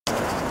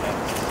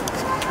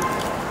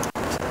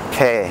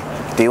Hey,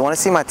 do you want to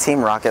see my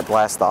Team Rocket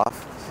blast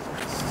off?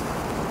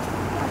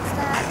 What's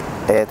that?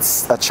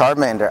 It's a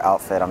Charmander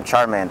outfit. I'm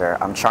Charmander.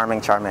 I'm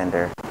Charming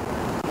Charmander.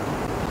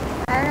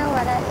 I don't know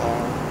what that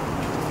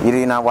is. You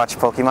do not watch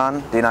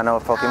Pokemon? Do you not know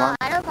what Pokemon?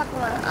 I know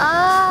Pokemon.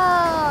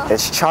 Oh!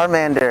 It's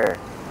Charmander.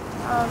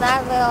 Oh,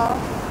 that little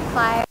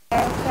fire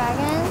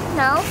dragon?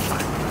 No?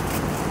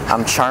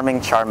 I'm Charming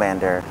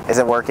Charmander. Is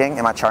it working?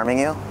 Am I charming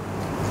you?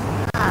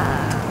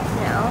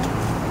 No.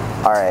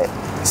 Alright,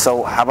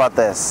 so how about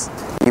this?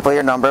 You put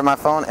your number in my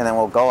phone and then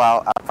we'll go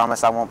out. I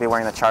promise I won't be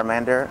wearing the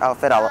Charmander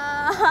outfit.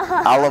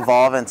 I'll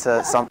evolve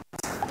into some...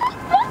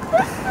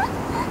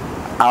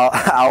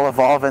 I'll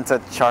evolve into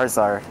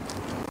Charizard.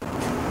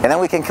 And then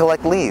we can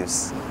collect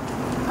leaves.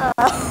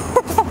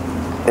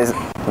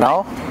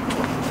 No?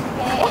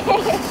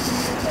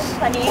 That's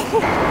funny.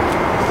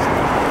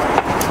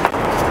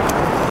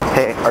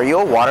 Hey, are you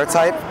a water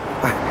type?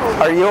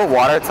 Are you a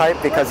water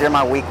type? Because you're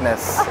my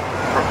weakness.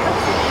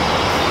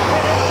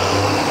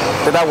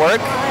 Did that work?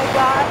 Oh my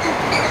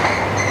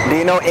god. Do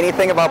you know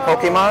anything about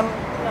Pokemon? No.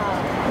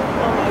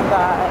 Oh my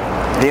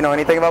god. Do you know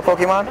anything about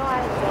Pokemon? No,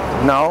 I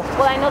don't. No?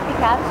 Well, I know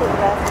Pikachu,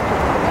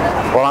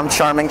 but... Well, I'm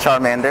Charming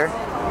Charmander.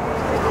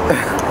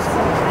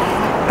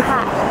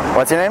 Hi.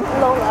 What's your name?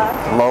 Lola.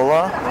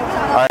 Lola?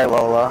 Alright,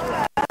 Lola.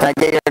 Can I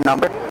get your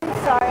number?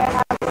 Sorry, I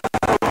have...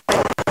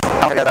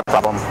 I don't got that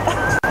problem.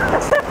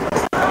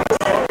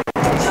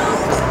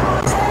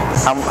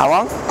 How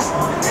long?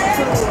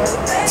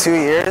 2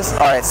 years?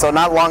 Alright, so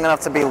not long enough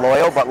to be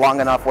loyal, but long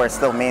enough where it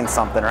still means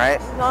something, right?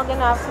 Long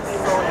enough to be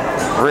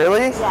loyal.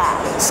 Really?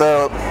 Yeah.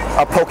 So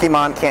a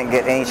Pokemon can't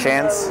get any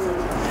chance?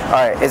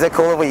 Alright, is it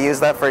cool if we use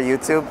that for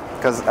YouTube?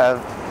 Because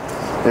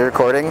you're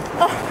recording? Is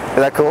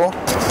that cool?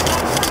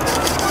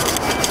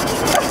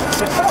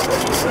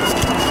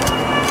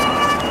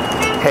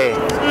 Hey,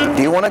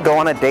 do you want to go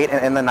on a date and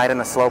end the night in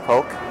a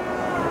Slowpoke?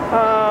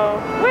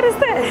 What is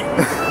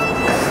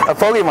that? A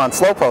Pokemon,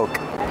 Slowpoke.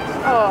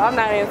 Oh, I'm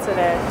not into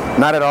that.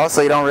 Not at all,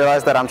 so you don't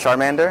realize that I'm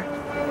Charmander?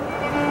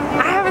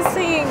 I haven't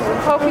seen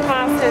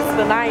Pokemon since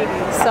the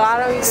 90s, so I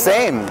don't even...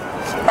 Same.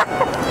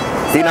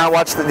 Do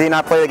you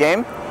not play the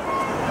game?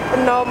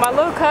 No, my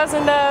little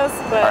cousin does,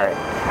 but...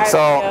 Alright. So,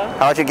 how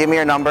about you give me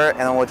your number and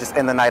then we'll just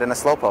end the night in a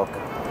Slowpoke.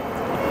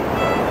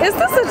 Is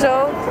this a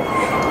joke?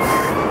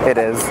 It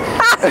is.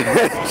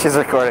 She's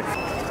recording.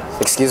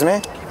 Excuse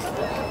me?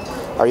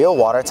 Are you a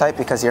water type?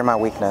 Because you're my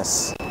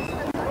weakness.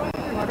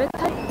 Water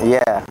type?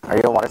 Yeah. Are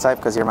you a water type?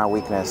 Because you're my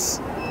weakness.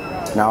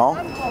 No?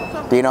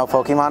 Do you know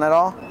Pokemon at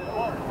all?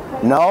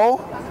 No?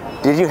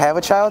 Did you have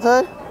a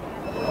childhood?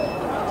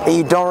 And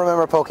you don't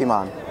remember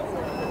Pokemon?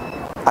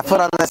 I put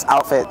on this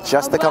outfit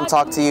just to come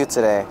talk to you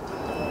today.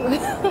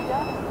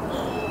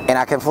 And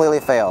I completely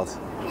failed.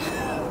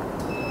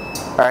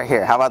 Alright,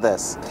 here, how about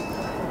this?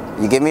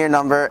 You give me your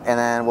number and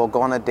then we'll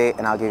go on a date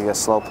and I'll give you a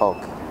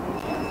Slowpoke.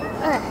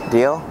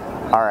 Deal?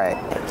 Alright.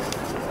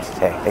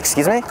 Okay,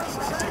 excuse me?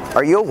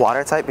 Are you a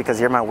water type?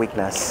 Because you're my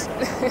weakness.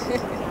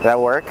 Did that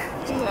work?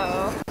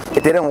 No.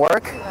 It didn't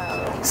work?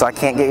 No. So I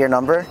can't get your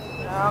number?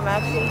 No, I'm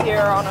actually here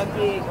on a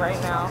gig right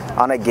now.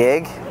 On a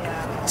gig?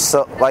 Yeah.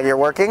 So, like you're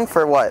working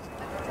for what?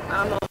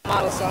 I'm a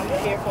model, so I'm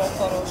here for a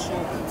photo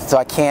shoot. So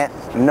I can't,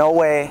 no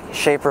way,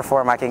 shape, or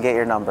form I can get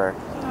your number.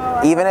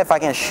 No, Even if I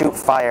can shoot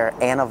fire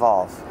and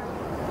evolve.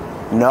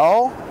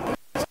 No?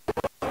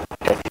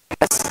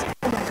 Yes.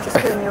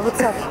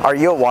 What's up? Are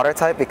you a water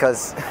type?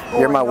 Because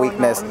you're my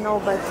weakness. No,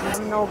 but.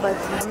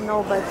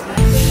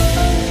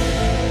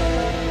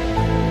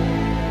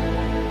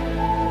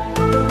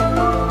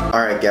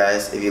 Alright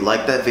guys, if you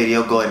liked that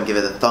video, go ahead and give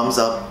it a thumbs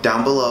up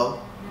down below.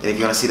 And if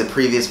you want to see the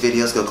previous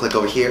videos, go click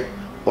over here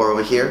or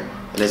over here.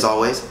 And as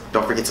always,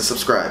 don't forget to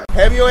subscribe.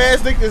 Having your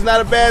ass licked is not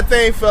a bad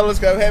thing, fellas.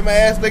 Cause I've had my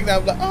ass licked and I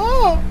was like,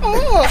 oh.